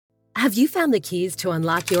Have you found the keys to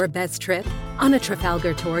unlock your best trip? On a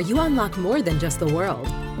Trafalgar tour, you unlock more than just the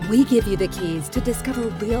world. We give you the keys to discover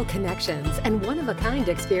real connections and one-of-a-kind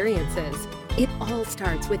experiences. It all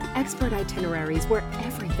starts with expert itineraries where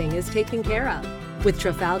everything is taken care of. With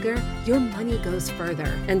Trafalgar, your money goes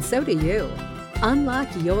further, and so do you. Unlock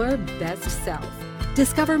your best self.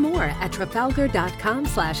 Discover more at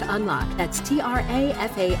Trafalgar.com/unlock. That's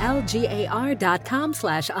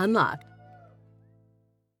TRAFALGAR.com/unlock.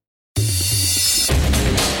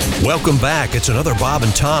 Welcome back. It's another Bob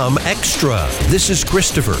and Tom Extra. This is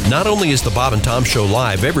Christopher. Not only is the Bob and Tom Show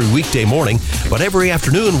live every weekday morning, but every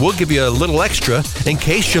afternoon we'll give you a little extra in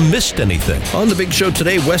case you missed anything. On the big show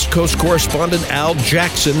today, West Coast correspondent Al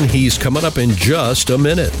Jackson. He's coming up in just a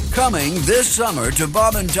minute. Coming this summer to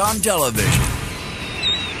Bob and Tom Television.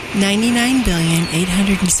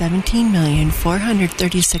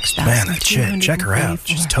 99,817,436,000. Man, that chick, check her out.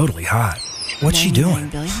 She's totally hot. What's she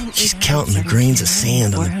doing? She's counting the grains of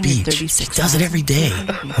sand on the beach. She does it every day.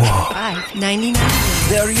 Whoa. 99.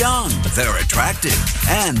 They're young, they're attractive,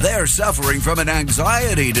 and they're suffering from an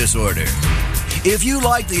anxiety disorder. If you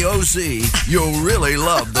like the OC, you'll really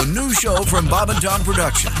love the new show from Bob and Tom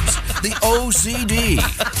Productions, The OCD.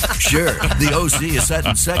 Sure, the OC is set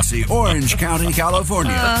in sexy Orange County,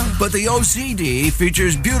 California, but the OCD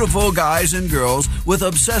features beautiful guys and girls with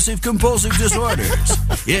obsessive-compulsive disorders.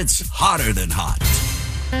 It's hotter than hot.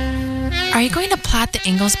 Are you going to plot the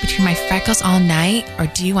angles between my freckles all night, or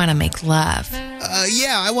do you want to make love?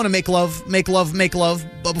 Yeah, I want to make love.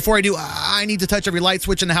 But before I do, I need to touch every light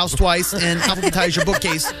switch in the house twice and alphabetize your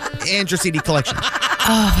bookcase and your CD collection.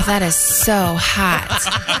 Oh, that is so hot.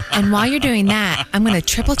 And while you're doing that, I'm going to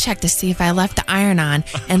triple check to see if I left the iron on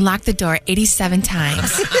and lock the door 87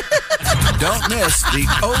 times. Don't miss the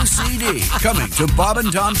OCD, coming to Bob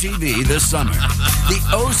and Tom TV this summer. The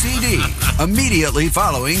OCD, immediately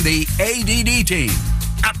following the ADD team.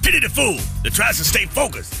 I pity the fool that tries to stay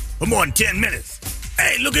focused for more than 10 minutes.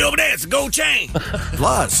 Hey, look it over there. It's a gold chain.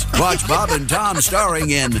 Plus, watch Bob and Tom starring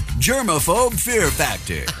in Germaphobe Fear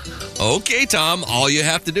Factor. Okay, Tom, all you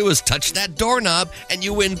have to do is touch that doorknob and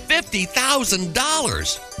you win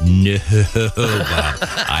 $50,000. No, Bob,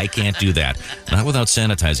 I can't do that. Not without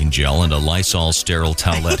sanitizing gel and a Lysol sterile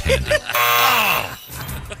towelette handy.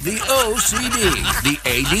 The OCD, the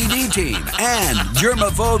ADD team, and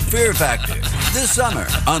Germaphobe Fear Factor this summer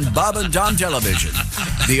on Bob and Tom Television.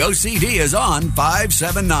 The OCD is on 5,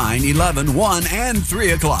 7, 9, 11, 1, and 3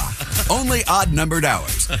 o'clock. Only odd-numbered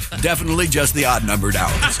hours. Definitely just the odd-numbered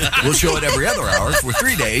hours. We'll show it every other hour for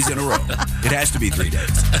 3 days in a row. It has to be 3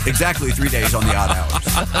 days. Exactly 3 days on the odd hours.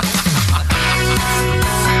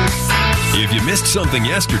 If you missed something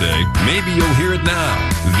yesterday, maybe you'll hear it now.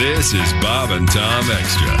 This is Bob and Tom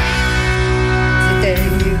Extra.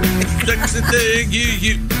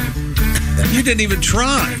 You didn't even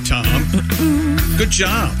try, Tom. Good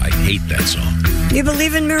job. I hate that song. You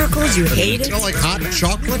believe in miracles? You hate it? You don't like hot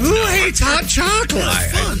chocolate? Who hates hot chocolate?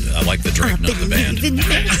 I like the drink, not the band.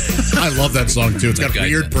 I love that song, too. It's got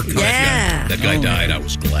weird percussion. Yeah. That guy died. I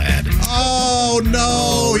was glad. Oh,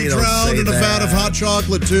 no. He drowned in a vat of hot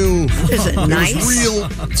chocolate, too. Is it nice? It was real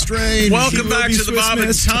strange. Welcome back to the Bob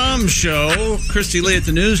and Tom Show. Christy Lee at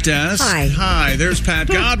the news desk. Hi. Hi, there's Pat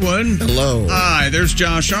Godwin. Hello. Hi, there's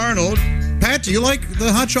Josh Arnold. Pat, do you like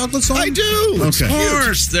the hot chocolate song? I do. Okay. Of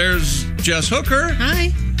course. There's Jess Hooker.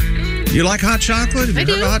 Hi. You like hot chocolate? Have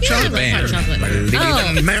you heard of hot chocolate? I love hot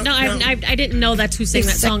chocolate. No, I didn't know that's who sang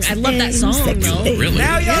that song. I love that song, though. Really?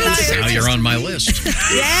 Now you're on my list.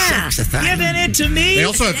 Yeah. Giving it to me. They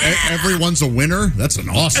also have Everyone's a Winner. That's an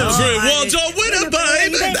awesome song. Everyone's a winner,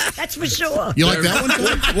 baby. That's for sure. You like that one?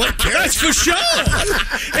 What? That's for sure.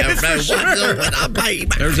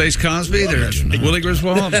 There's Ace Cosby. There's Willie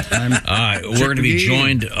Griswold. We're going to be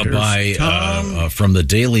joined by from the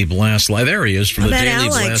Daily Blast Live. There he is from the Daily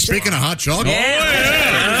Blast. Speaking of hot chocolate.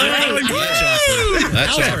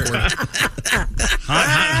 That's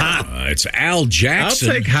hot. It's Al Jackson.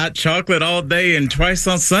 I'll take hot chocolate all day and twice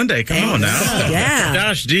on Sunday. Come on now. Yeah.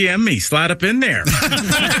 Josh, DM me. Slide up in there.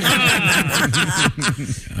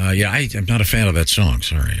 I'm not a fan of that song.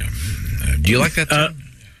 Sorry. Do you like that song?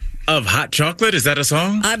 Of hot chocolate? Is that a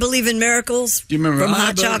song? I believe in miracles. Do you remember from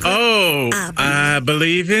hot chocolate? Oh, I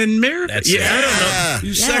believe in miracles. I don't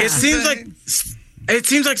know. It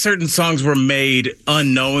seems like certain songs were made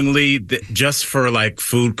unknowingly just for like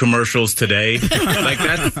food commercials today. Like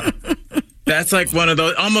that's like one of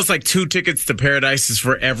those, almost like 2 tickets to paradise is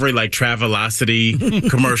for every like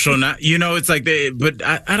Travelocity commercial. It's like but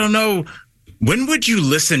I don't know. When would you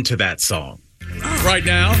listen to that song? Right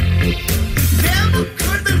now.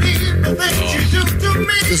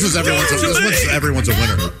 This is Everyone's a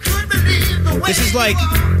Winner. This is like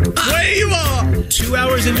way you are. 2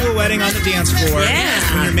 hours into a wedding on the dance floor.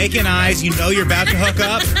 Yeah. When you're making eyes, you know you're about to hook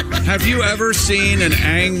up. Have you ever seen a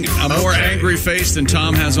more angry face than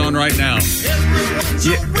Tom has on right now?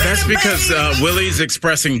 Yeah, that's because Willie's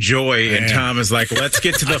expressing joy, and Tom is like, let's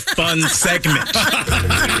get to the fun segment.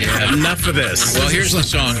 Enough of this. Well, here's the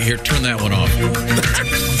song. Here, turn that one off.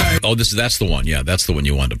 Oh, that's the one. Yeah, that's the one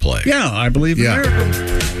you wanted to play. Yeah, I believe in miracles.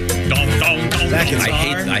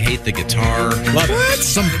 I hate the guitar. Love it. What?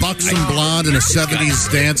 Some buxom blonde in a 70s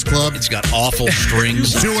dance club. It's got awful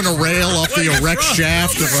strings. Doing a rail off the erect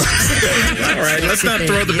shaft of a... All right, let's not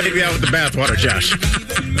throw the baby out with the bathwater, Josh.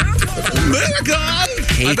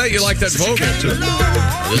 I bet you like that vocal, too.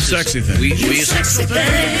 The sexy thing.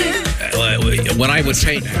 When I would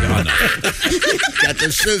paint... Got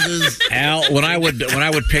the scissors. Al, when I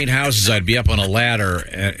would paint houses, I'd be up on a ladder.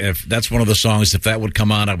 If that's one of the songs, if that would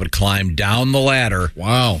come on, I would climb down the ladder.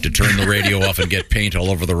 Wow. To turn the radio off and get paint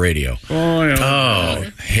all over the radio.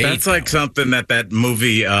 That's like something that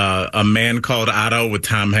movie, A Man Called Otto with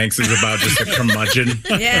Tom Hanks is about, just a curmudgeon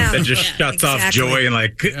that just shuts off joy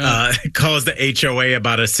and calls the HOA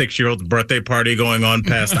about a 6-year-old's birthday party going on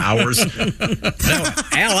past hours.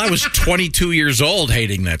 Al, I was 22 years old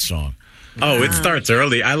hating that song. Oh, it starts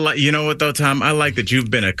early. You know what though, Tom? I like that you've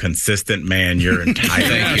been a consistent man your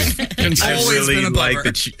entire life. I really like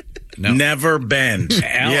that you never bend.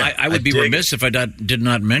 Al, I would be remiss if I did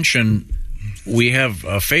not mention we have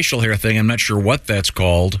a facial hair thing. I'm not sure what that's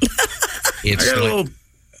called. It's I got a little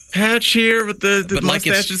patch here with the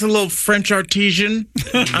mustache. It's a little French artesian.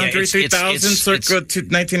 Andre 3000, circa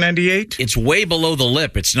 1998. It's way below the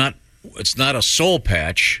lip. It's not a soul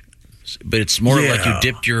patch, but it's more like you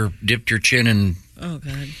dipped your chin in. Oh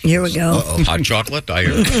God! Here we go. Hot chocolate.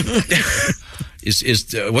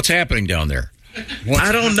 Is what's happening down there?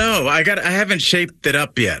 I don't know. I haven't shaped it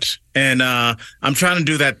up yet, and I'm trying to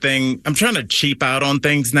do that thing. I'm trying to cheap out on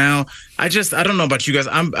things now. I don't know about you guys.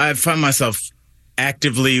 I find myself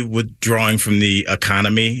actively withdrawing from the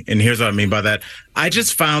economy, and here's what I mean by that. I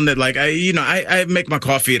just found that I make my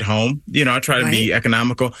coffee at home. I try to be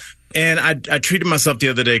economical. And I treated myself the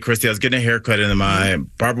other day, Christy. I was getting a haircut, and my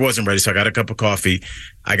barber wasn't ready, so I got a cup of coffee.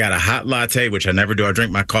 I got a hot latte, which I never do. I drink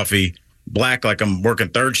my coffee black, like I'm working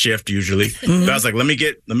third shift usually. But I was like, let me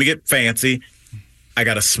get fancy. I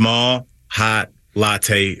got a small hot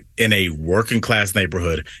latte in a working class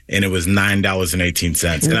neighborhood, and it was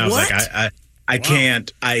 $9.18. And I was like, I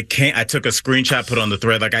can't. I took a screenshot, put on the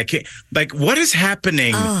thread. Like, I can't. Like, what is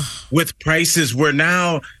happening with prices where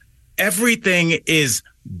now everything is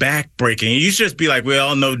backbreaking? It used to just be like, we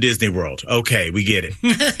all know Disney World. Okay, we get it.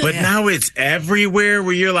 But now it's everywhere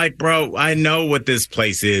where you're like, bro, I know what this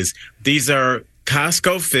place is. These are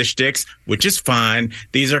Costco fish sticks, which is fine.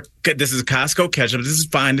 This is Costco ketchup. This is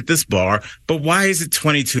fine at this bar. But why is it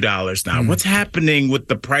 $22 now? What's happening with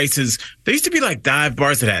the prices? There used to be like dive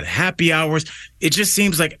bars that had happy hours. It just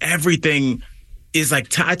seems like everything is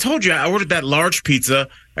like, I told you, I ordered that large pizza.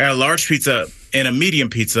 I got a large pizza and a medium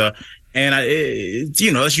pizza. And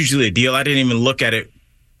that's usually a deal. I didn't even look at it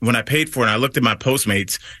when I paid for it. And I looked at my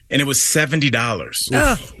Postmates, and it was $70.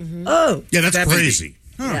 Oh, yeah, that's 70. Crazy.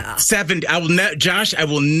 Yeah. 70. Josh, I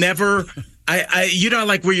will never.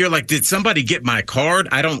 Like where you're like, did somebody get my card?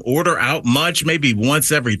 I don't order out much, maybe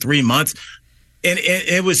once every 3 months. And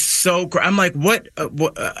it was so. I'm like, what?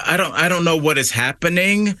 I don't know what is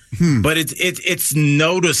happening, but it's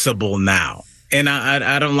noticeable now. And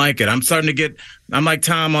I don't like it. I'm starting to get. I'm like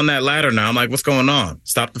Tom on that ladder now. I'm like, what's going on?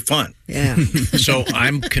 Stop the fun. Yeah. So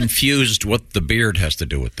I'm confused what the beard has to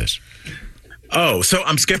do with this. Oh, so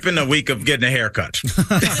I'm skipping a week of getting a haircut. So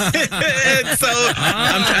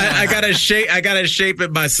I gotta shape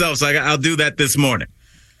it myself. So I'll do that this morning.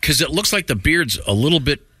 Because it looks like the beard's a little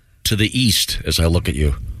bit to the east as I look at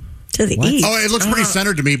you. To the east. Oh, it looks pretty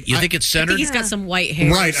centered to me. You think it's centered? I think he's got some white hair.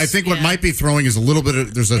 Right. I think what might be throwing is a little bit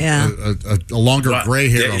of, there's a longer gray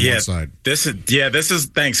hair on one side. This is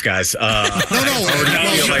thanks, guys. I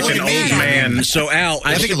feel like an old man. So, Al,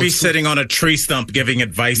 I should be sitting on a tree stump giving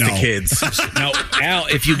advice to kids. Now, Al,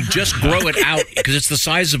 if you just grow it out, because it's the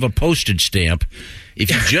size of a postage stamp, if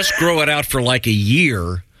you just grow it out for like a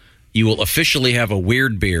year, you will officially have a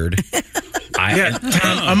weird beard. Tom,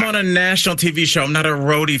 I'm on a national TV show. I'm not a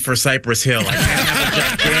roadie for Cypress Hill. I can't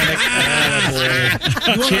have a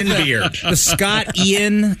gigantic chin beard. The Scott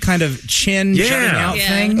Ian kind of chin jutting out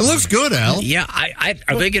thing. It looks good, Al. Yeah,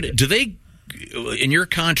 do they in your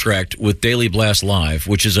contract with Daily Blast Live,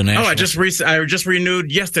 which is a national? I just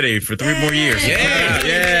renewed yesterday for 3 more years.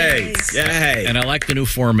 Yay! And I like the new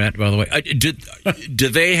format, by the way. Do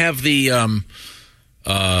they have the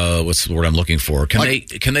what's the word I'm looking for?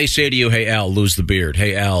 Can they say to you, "Hey Al, lose the beard"?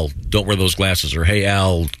 "Hey Al, don't wear those glasses," or "Hey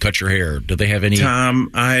Al, cut your hair"? Do they have any? Tom,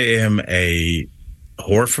 I am a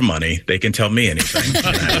whore for money. They can tell me anything, and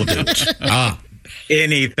I will do it.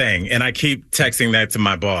 Anything. And I keep texting that to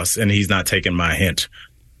my boss, and he's not taking my hint.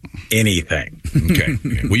 Anything. Okay.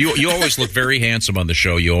 Well, you always look very handsome on the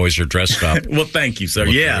show. You always are dressed up. Well, thank you, sir.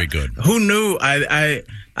 Yeah, very good. Who knew? I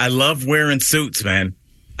love wearing suits, man.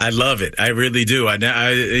 I love it. I really do. My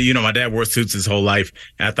dad wore suits his whole life,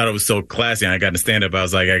 and I thought it was so classy. And I got to stand up. I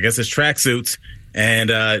was like, I guess it's track suits. And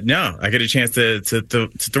no, I get a chance to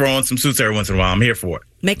throw on some suits every once in a while. I'm here for it.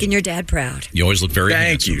 Making your dad proud. You always look very Thank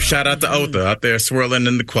handsome. you. Shout out to Otha out there swirling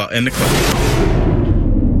in the club.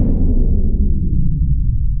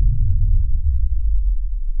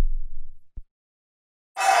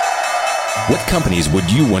 What companies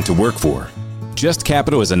would you want to work for? Just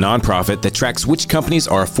Capital is a nonprofit that tracks which companies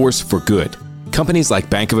are a force for good. Companies like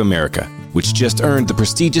Bank of America, which just earned the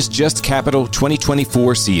prestigious Just Capital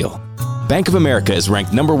 2024 seal. Bank of America is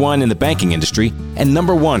ranked #1 in the banking industry and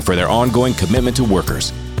 #1 for their ongoing commitment to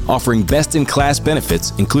workers, offering best-in-class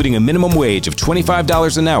benefits, including a minimum wage of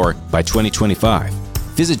 $25 an hour by 2025.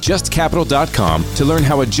 Visit justcapital.com to learn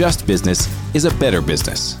how a just business is a better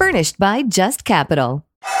business. Furnished by Just Capital.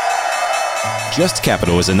 Just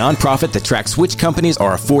Capital is a nonprofit that tracks which companies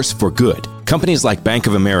are a force for good. Companies like Bank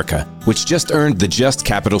of America, which just earned the Just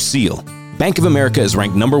Capital seal. Bank of America is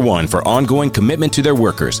ranked #1 for ongoing commitment to their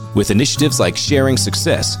workers with initiatives like Sharing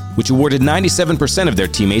Success, which awarded 97% of their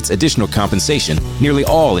teammates additional compensation, nearly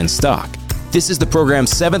all in stock. This is the program's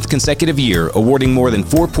 7th consecutive year, awarding more than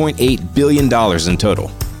 $4.8 billion in total.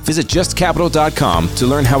 Visit justcapital.com to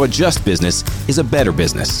learn how a just business is a better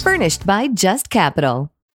business. Furnished by Just Capital.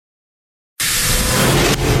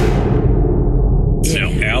 Now,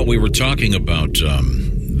 Al, we were talking about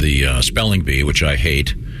the spelling bee, which I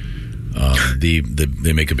hate. They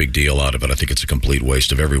make a big deal out of it. I think it's a complete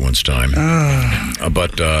waste of everyone's time.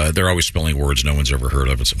 But they're always spelling words no one's ever heard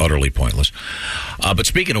of. It's utterly pointless. But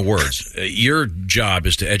speaking of words, your job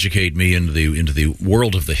is to educate me into the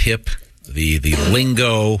world of the hip, the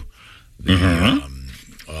lingo,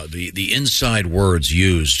 the inside words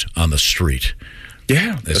used on the street.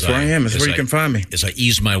 Yeah, that's where I am. That's where you can find me. As I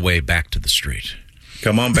ease my way back to the street.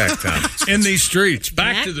 Come on back, Tom. In these streets.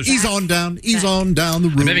 Back to the streets. Ease on down the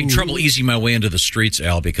road. I'm having trouble easing my way into the streets,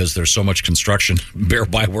 Al, because there's so much construction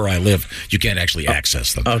by where I live. You can't actually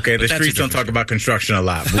access them. Okay, the streets don't talk about construction a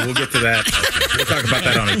lot, but we'll get to that. We'll talk about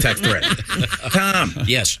that on a text thread. Tom.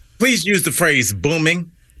 Yes. Please use the phrase booming.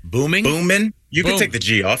 Booming? Booming. You can take the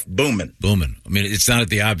G off. Booming. Booming. I mean, it's not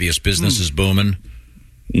the obvious. Business is booming.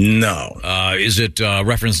 No. Is it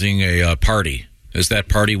referencing a party? Is that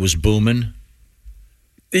party was booming?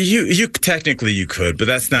 You technically you could, but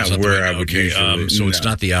that's not where I would usually. So it's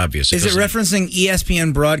not the obvious. Is it referencing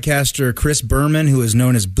ESPN broadcaster Chris Berman, who is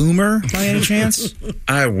known as Boomer, by any chance?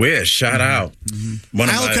 I wish. Shout out.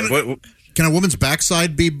 Can a woman's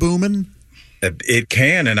backside be booming? It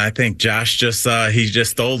can, and I think Josh just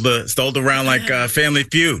stole the round like Family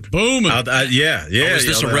Feud. Booming. Yeah. Is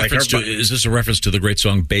this a reference to the great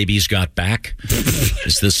song "Baby's Got Back"?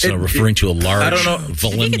 Is this referring to a large, I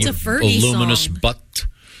think it's a Fergie voluminous song. butt?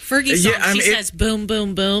 Fergie song. She says boom,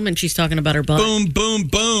 boom, boom, and she's talking about her butt. Boom, boom,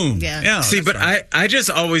 boom. Yeah. See, but right. I just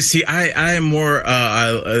always see. I am more,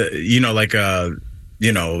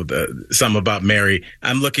 something about Mary.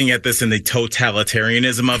 I'm looking at this in the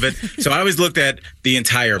totalitarianism of it. So I always looked at the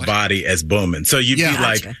entire body as booming. So you'd be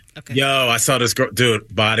like, yo, I saw this girl,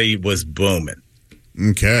 dude, body was booming.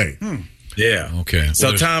 Okay. Yeah. Okay. So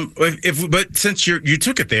well, Tom, but since you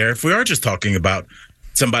took it there, if we are just talking about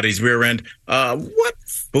somebody's rear end, what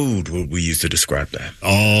food would we use to describe that?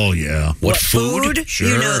 Oh, yeah. What food? Sure.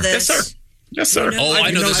 You know this. Yes, sir. Yes, sir.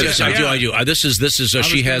 I know this. I do. This is.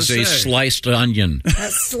 She has a sliced onion. A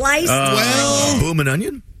sliced Booming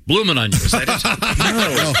onion? Bloomin' onion. Is that it?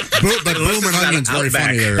 But booming onion's very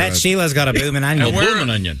funny there. That Sheila's got a booming onion. Bloomin'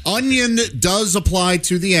 onion. Onion does apply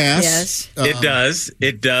to the ass. Yes. It does.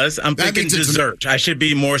 It does. I'm thinking dessert. I should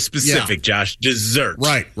be more specific, Josh. Dessert.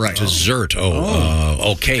 Right. Dessert.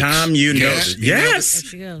 Cakes. Tom, you know.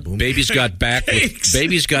 Yes. Baby's got back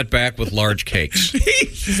with large cakes.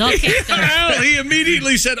 She's all caked up. He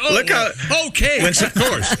immediately said, okay, of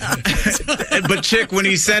course. But Chick, when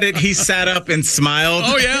he said it, he sat up and smiled.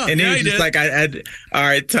 Oh, yeah. And he was just like, all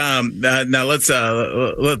right, Tom, now let's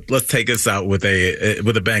take us out with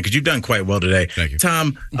a bang, because you've done quite well today. Thank you.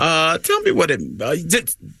 Tom, tell me what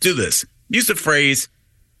do this. Use the phrase,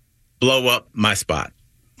 blow up my spot,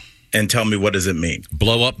 and tell me what does it mean?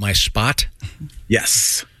 Blow up my spot?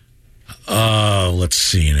 Yes. Let's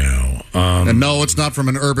see now. And no, it's not from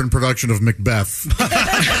an urban production of Macbeth.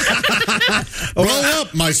 Blow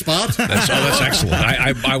up my spot. That's excellent.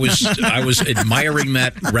 I was admiring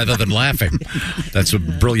that rather than laughing. That's a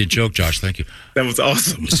brilliant joke, Josh. Thank you. That was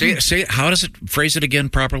awesome. Say how does it phrase it again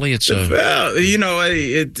properly? It's well,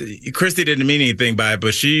 Christy didn't mean anything by it,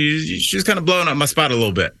 but she's kind of blowing up my spot a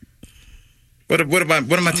little bit. What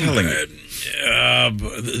am I telling you?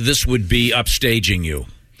 This would be upstaging you.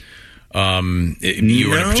 You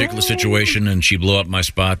were in a particular situation and she blew up my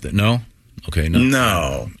spot. No? Okay,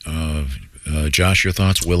 no. Josh, your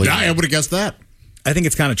thoughts? Willie? Yeah, I would have guessed that. I think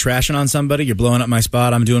it's kind of trashing on somebody. You're blowing up my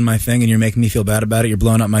spot. I'm doing my thing and you're making me feel bad about it. You're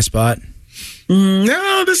blowing up my spot.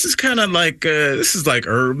 No, this is kind of like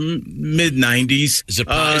mid-90s. Is it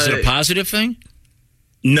a positive thing?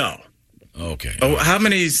 No. Okay. Oh, how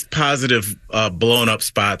many positive blown up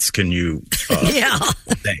spots can you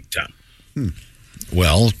think, Tom?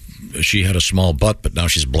 Well, she had a small butt, but now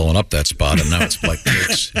she's blowing up that spot, and now it's like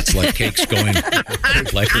cakes. It's like cakes going,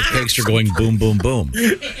 like her cakes are going boom, boom, boom.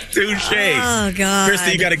 Touche. Oh, God.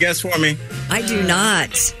 Christy, you got a guess for me? I do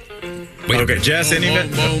not. Wait, okay, Jess, any of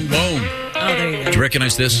it? Boom, boom. Oh, there you go. Do you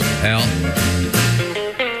recognize this, Al? A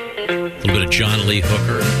little bit of John Lee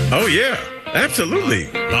Hooker. Oh, yeah.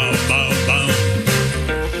 Absolutely. Boom, boom, boom.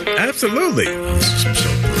 Absolutely. Oh, this is so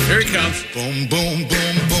perfect. Here he comes. Boom, boom,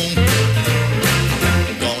 boom, boom.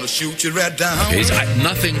 Gonna shoot you right down. Okay,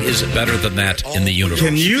 nothing is better than that in the universe.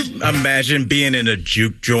 Can you imagine being in a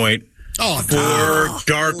juke joint?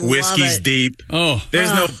 Dark whiskeys deep.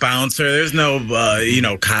 There's no bouncer. There's no,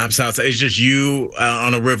 cops outside. It's just you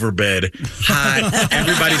on a riverbed, hot.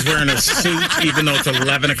 Everybody's wearing a suit, even though it's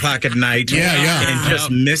 11 o'clock at night. Yeah. And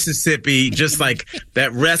just Mississippi, just like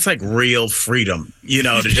that. That's like real freedom,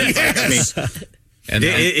 to just And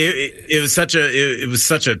it was such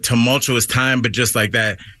a tumultuous time, but just like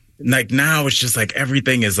that. Like now it's just like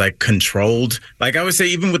everything is like controlled. Like I would say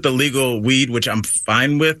even with the legal weed, which I'm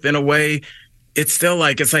fine with in a way, it's still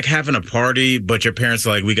like, it's like having a party, but your parents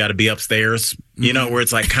are like, we got to be upstairs, where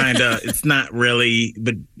it's like kind of, it's not really,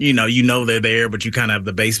 but they're there, but you kind of have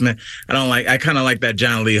the basement. I kind of like that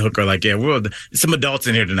John Lee Hooker, like, yeah, we're some adults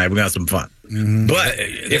in here tonight. We're going to have some fun. Mm-hmm. But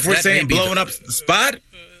if we're saying blowing up the spot,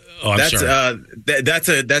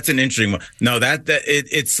 that's an interesting one. No,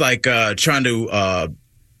 it's like trying to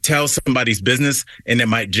tell somebody's business and it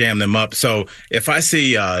might jam them up. So if I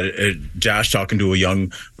see Josh talking to a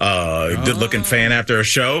young, good-looking fan after a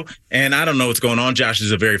show, and I don't know what's going on, Josh is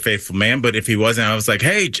a very faithful man, but if he wasn't, I was like,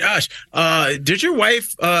 hey, Josh, did your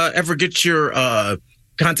wife ever get your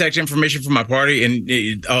contact information for my party? And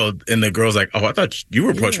the girl's like, I thought you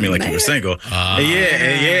were approaching me like you were single.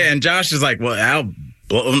 And Josh is like, well, Al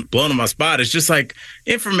blown on my spot. It's just like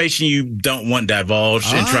information you don't want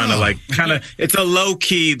divulged and trying to like kind of, it's a low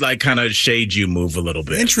key, like kind of shade you move a little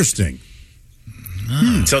bit. Interesting.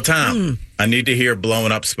 So Tom, I need to hear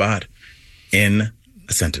blowing up spot in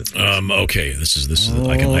a sentence. Okay. This is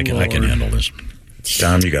I can handle this.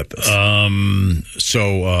 Tom, you got this.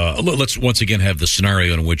 So let's once again have the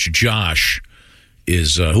scenario in which Josh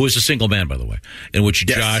is who is a single man, by the way, in which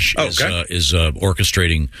Josh is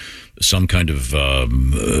orchestrating some kind of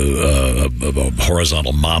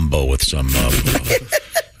horizontal mambo with some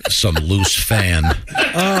loose fan.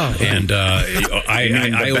 And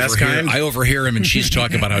I overhear him, and she's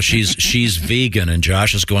talking about how she's vegan, and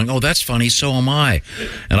Josh is going, "Oh, that's funny. So am I."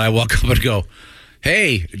 And I walk up and go,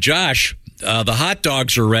 "Hey, Josh, the hot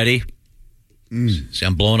dogs are ready." See,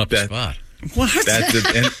 I'm blowing up the spot. What?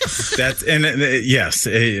 That's yes,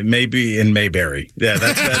 maybe in Mayberry. Yeah,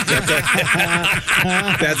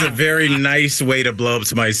 that's a very nice way to blow up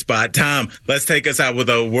somebody's spot. Tom, let's take us out with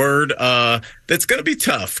a word that's going to be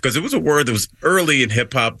tough because it was a word that was early in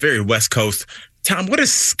hip hop, very West Coast. Tom, what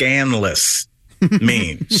does scandalous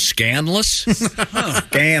mean? Scandalous?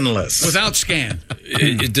 Scandalous. Without scan.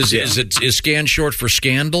 Is scan short for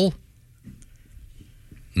scandal?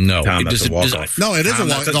 No, Tom, that's a walk-off. No, it is a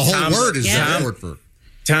walk. The whole word is short for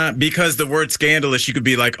Tom, because the word scandalous, you could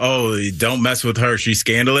be like, oh, don't mess with her, she's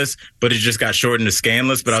scandalous, but it just got shortened to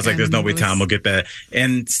scandalous. But I was like, there's no way Tom will get that.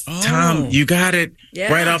 And Tom, you got it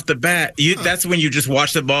right off the bat. That's when you just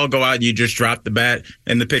watch the ball go out and you just drop the bat,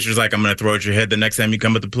 and the pitcher's like, I'm going to throw at your head the next time you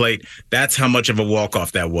come at the plate. That's how much of a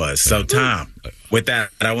walk-off that was. So, Tom, with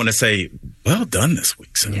that, I want to say, well done this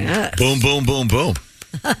week. So. Yes. Boom, boom, boom, boom.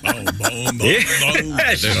 Boom, boom, boom, boom. Very,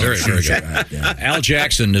 very good. Al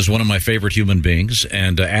Jackson is one of my favorite human beings,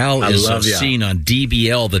 and Al is seen on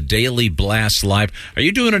DBL, the Daily Blast Live. Are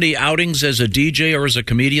you doing any outings as a DJ or as a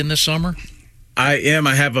comedian this summer? I am.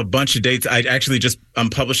 I have a bunch of dates. I actually just I'm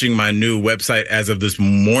publishing my new website as of this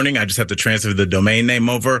morning. I just have to transfer the domain name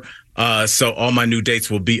over. So all my new dates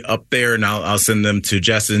will be up there, and I'll send them to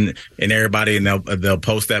Justin and everybody, and they'll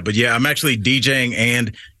post that. But yeah, I'm actually DJing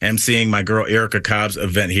and emceeing my girl Erica Cobb's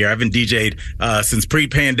event here. I haven't DJ'd since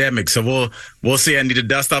pre-pandemic, so we'll see. I need to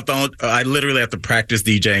dust off I literally have to practice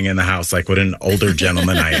DJing in the house, like what an older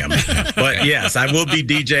gentleman I am. But yes, I will be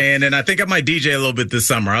DJing, and I think I might DJ a little bit this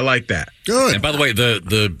summer. I like that. Good. And by the way,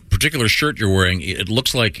 the particular shirt you're wearing, it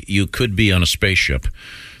looks like you could be on a spaceship.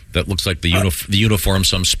 That looks like the uniform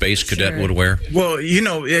some space cadet would wear. Well,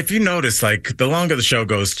 if you notice, like, the longer the show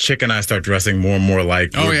goes, Chick and I start dressing more and more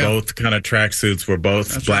alike. We're both kind of tracksuits. We're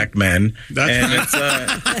both black men. It's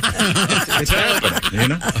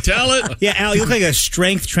happening, Tell it. Yeah, Al, you look like a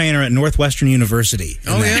strength trainer at Northwestern University.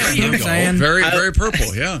 Oh, yeah. You know what I'm saying? Very, very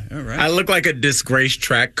purple. Yeah, right. I look like a disgraced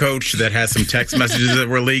track coach that has some text messages that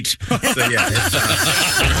were leaked. So, yeah.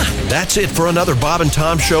 That's it for another Bob and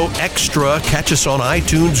Tom Show Extra. Catch us on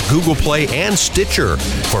iTunes, Google Play, and Stitcher.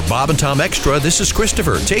 For Bob and Tom Extra, this is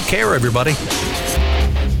Christopher. Take care, everybody.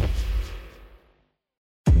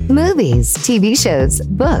 Movies, TV shows,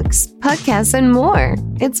 books, podcasts, and more.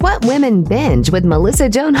 It's What Women Binge with Melissa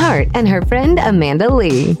Joan Hart and her friend Amanda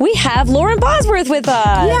Lee. We have Lauren Bosworth with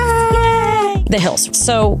us. Yay! The Hills.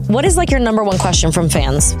 So what is like your number one question from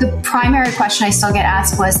fans? The primary question I still get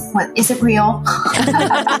asked was, "What is it real?"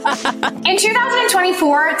 In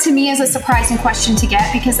 2024, to me, is a surprising question to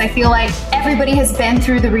get because I feel like everybody has been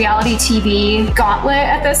through the reality TV gauntlet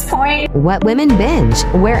at this point. What Women Binge,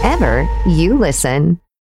 wherever you listen.